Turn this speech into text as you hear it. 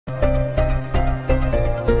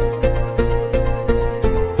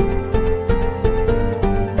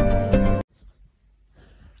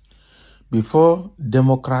Before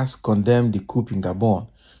Democrats condemn the coup in Gabon,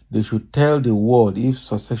 they should tell the world if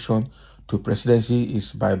succession to presidency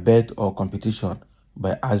is by birth or competition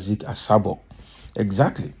by Isaac Asabo.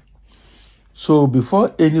 Exactly. So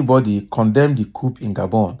before anybody condemn the coup in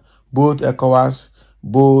Gabon, both ECOWAS,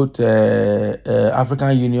 both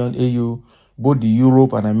African Union, AU, both the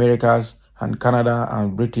Europe and Americas and Canada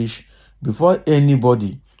and British, before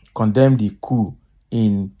anybody condemn the coup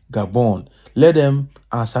in Gabon, let them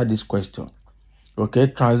answer this question. Okay,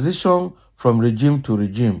 transition from regime to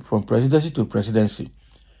regime, from presidency to presidency,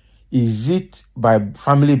 is it by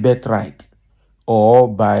family birthright or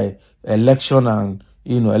by election and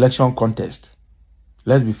election contest?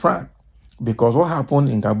 Let's be frank, because what happened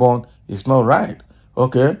in Gabon is not right.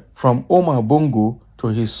 Okay, from Omar Bongo to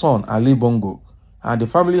his son Ali Bongo, and the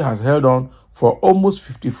family has held on for almost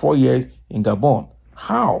 54 years in Gabon.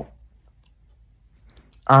 How?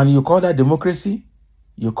 And you call that democracy?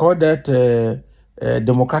 You call that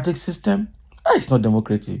democratic system? It's not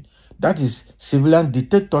democratic. That is civilian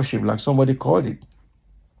dictatorship, like somebody called it.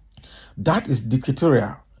 That is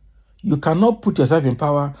dictatorial. You cannot put yourself in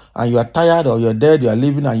power and you are tired or you're dead, you are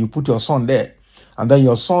leaving, and you put your son there. And then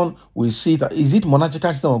your son will see it. Is it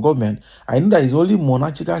monarchical system of government? I know that it's only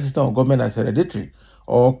monarchical system of government that's hereditary,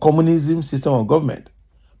 or communism system of government,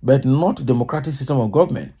 but not democratic system of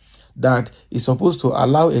government that is supposed to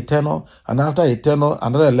allow a tenure, and after a tenure,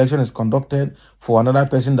 another election is conducted for another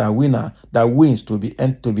person that wins to be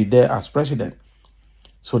there as president.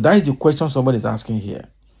 So that is the question somebody is asking here.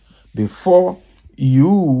 Before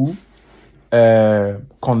you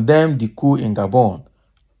condemn the coup in Gabon,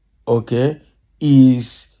 okay,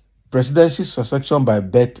 is presidency succession by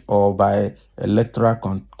birth or by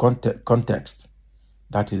electoral context?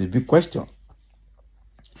 That is a big question.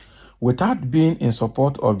 Without being in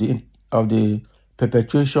support of the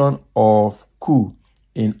perpetuation of coup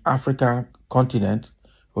in African continent,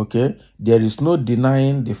 okay, there is no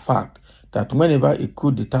denying the fact that whenever a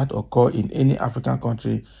coup d'etat occur in any African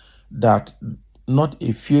country, that not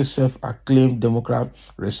a few self-acclaimed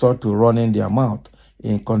Democrats resort to running their mouth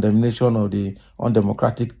in condemnation of the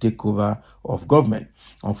undemocratic takeover of government.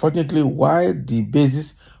 Unfortunately, while the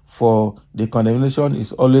basis for the condemnation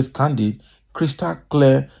is always candid, crystal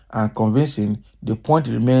clear and convincing, the point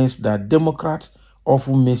remains that Democrats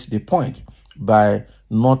often miss the point by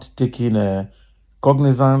not taking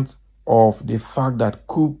cognizance of the fact that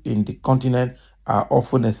coups in the continent are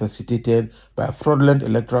often necessitated by fraudulent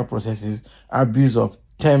electoral processes, abuse of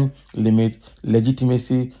term limits,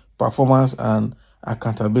 legitimacy, performance, and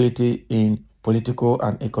accountability in political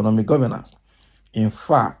and economic governance. In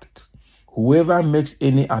fact, whoever makes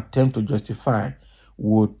any attempt to justify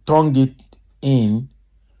would tongue in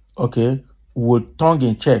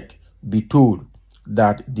check be told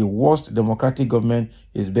that the worst democratic government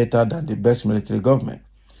is better than the best military government.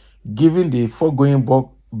 Given the foregoing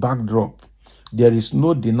backdrop, there is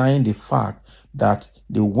no denying the fact that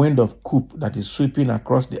the wind of coup that is sweeping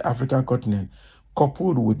across the African continent,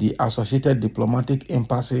 coupled with the associated diplomatic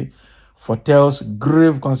impasse, foretells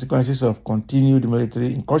grave consequences of continued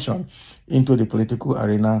military incursion into the political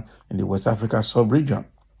arena in the West Africa sub-region.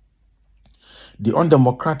 The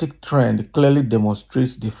undemocratic trend clearly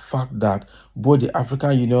demonstrates the fact that both the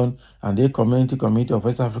African Union and the Community of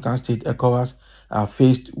West African States, ECOWAS, are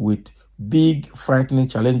faced with big, frightening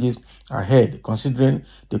challenges ahead, considering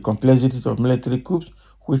the complexities of military coups,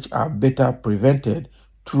 which are better prevented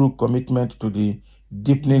through commitment to the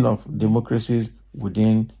deepening of democracies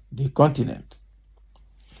within the continent.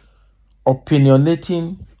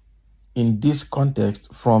 Opinionating in this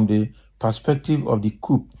context from the perspective of the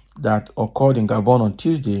coup that occurred in Gabon on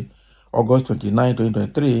Tuesday, August 29,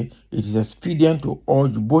 2023, it is expedient to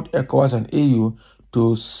urge both ECOWAS and AU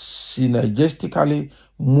to synergistically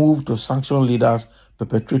move to sanction leaders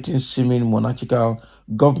perpetrating seeming monarchical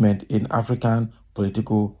government in African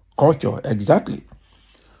political culture. Exactly.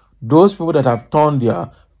 Those people that have turned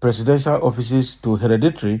their presidential offices to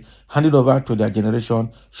hereditary, handed over to their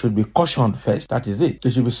generation, should be cautioned first. That is it.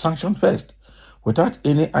 They should be sanctioned first. Without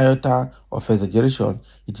any iota of exaggeration,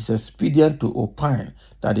 it is expedient to opine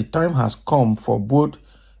that the time has come for both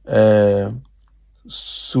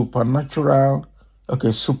supranational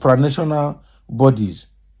bodies,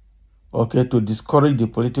 to discourage the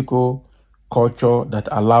political culture that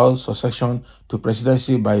allows succession to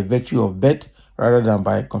presidency by virtue of birth rather than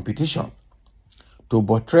by competition. To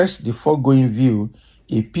buttress the foregoing view,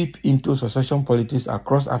 a peep into succession politics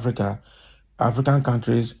across African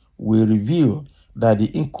countries will reveal that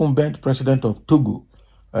the incumbent president of Togo,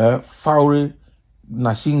 Faure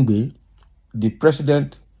Gnassingbé, the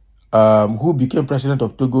president who became president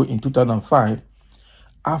of Togo in 2005,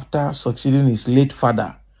 after succeeding his late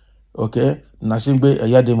father, okay, Nasingbe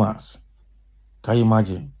Eyadema. Can you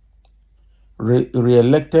imagine?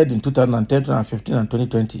 Re-elected in 2010, 2015, and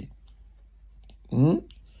 2020.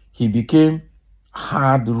 He became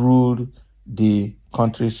hard ruled the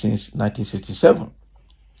country since 1967.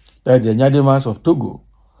 That is the Nyademas of Togo,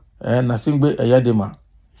 Nasingbe Eyadema.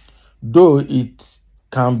 Though it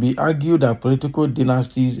can be argued that political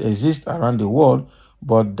dynasties exist around the world,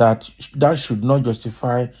 but that should not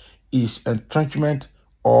justify its entrenchment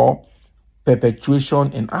or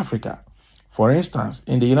perpetuation in Africa. For instance,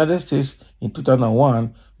 in the United States in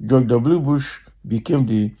 2001, George W. Bush became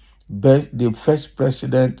the first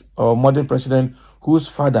president or modern president whose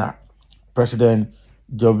father, President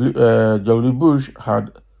W. Bush,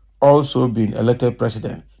 had also been elected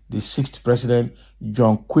president. The sixth president,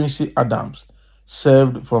 John Quincy Adams,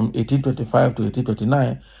 served from 1825 to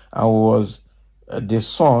 1829 and was the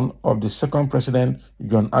son of the second president,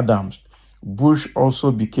 John Adams. Bush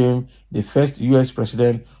also became the first U.S.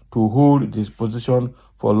 president to hold this position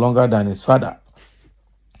for longer than his father.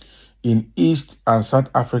 In East and South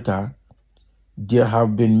Africa, there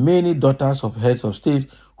have been many daughters of heads of state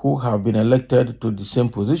who have been elected to the same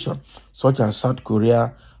position, such as South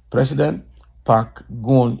Korea President Park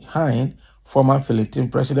Geun-hye, former Philippine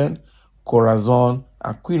President Corazon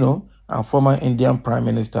Aquino, and former Indian Prime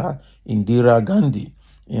Minister Indira Gandhi.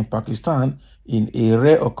 In Pakistan, in a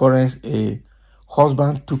rare occurrence, a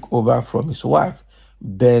husband took over from his wife,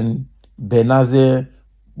 Benazir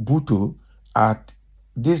Bhutto. At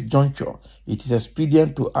this juncture, it is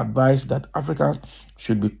expedient to advise that Africans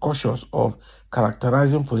should be cautious of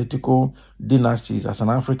characterizing political dynasties as an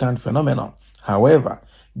African phenomenon. However,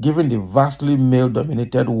 given the vastly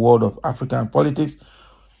male-dominated world of African politics,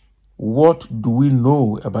 what do we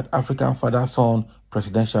know about African father-son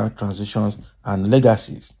presidential transitions and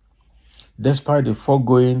legacies? Despite the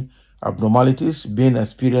foregoing abnormalities being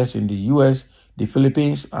experienced in the US, the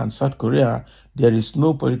Philippines, and South Korea, there is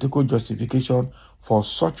no political justification for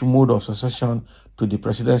such mode of succession to the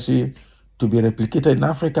presidency to be replicated in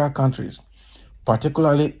African countries,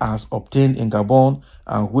 particularly as obtained in Gabon,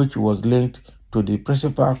 and which was linked to the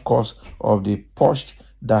principal cause of the purge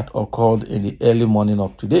that occurred in the early morning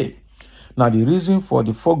of today. Now, the reason for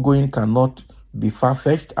the foregoing cannot be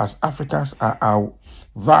far-fetched, as Africans are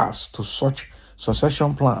averse to such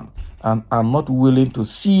succession plan and are not willing to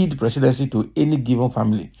cede presidency to any given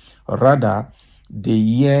family. Rather, they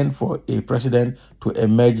yearn for a president to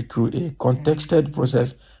emerge through a contested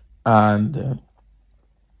process and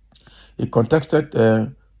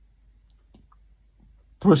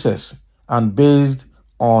based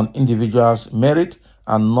on individuals' merit,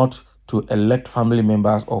 and not to elect family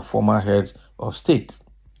members or former heads of state.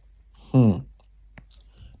 This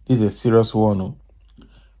is a serious one.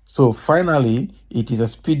 So finally, it is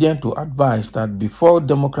expedient to advise that before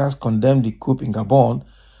Democrats condemn the coup in Gabon,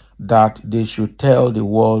 that they should tell the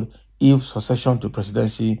world if succession to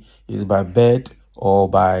presidency is by birth or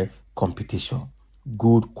by competition.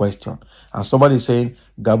 Good question. And somebody is saying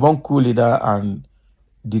Gabon coup leader and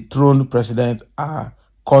dethroned president are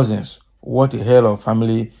cousins. What a hell of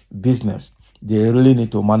family business. They really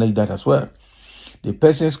need to manage that as well. The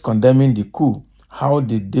persons condemning the coup, how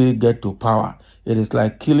did they get to power? It is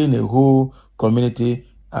like killing a whole community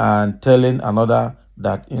and telling another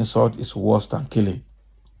that insult is worse than killing.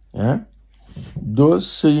 Yeah?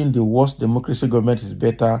 Those saying the worst democracy government is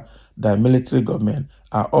better than military government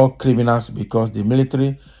are all criminals, because the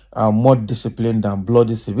military are more disciplined than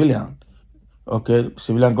bloody civilian. Okay,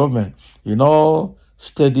 civilian government. In all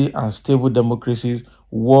steady and stable democracies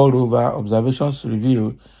world over, observations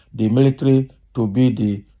reveal the military to be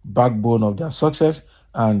the backbone of their success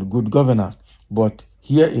and good governance. But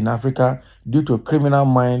here in Africa, due to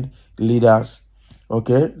criminal-minded leaders,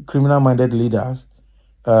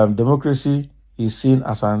 democracy is seen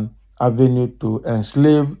as an avenue to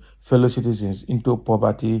enslave fellow citizens into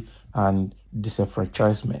poverty and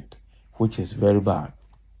disenfranchisement, which is very bad.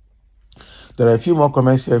 There are a few more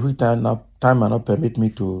comments here which time may not permit me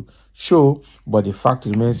to show, but the fact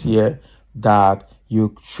remains here that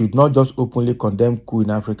you should not just openly condemn coup in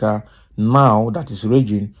Africa now that is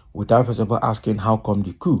raging without first of all asking how come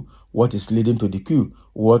the coup, what is leading to the coup,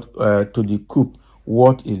 what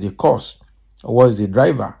is the cause, what is the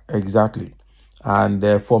driver exactly.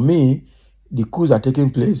 And for me, the coups are taking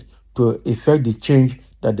place to effect the change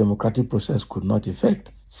that democratic process could not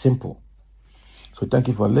effect. Simple. So thank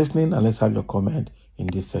you for listening, and let's have your comment in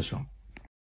this session.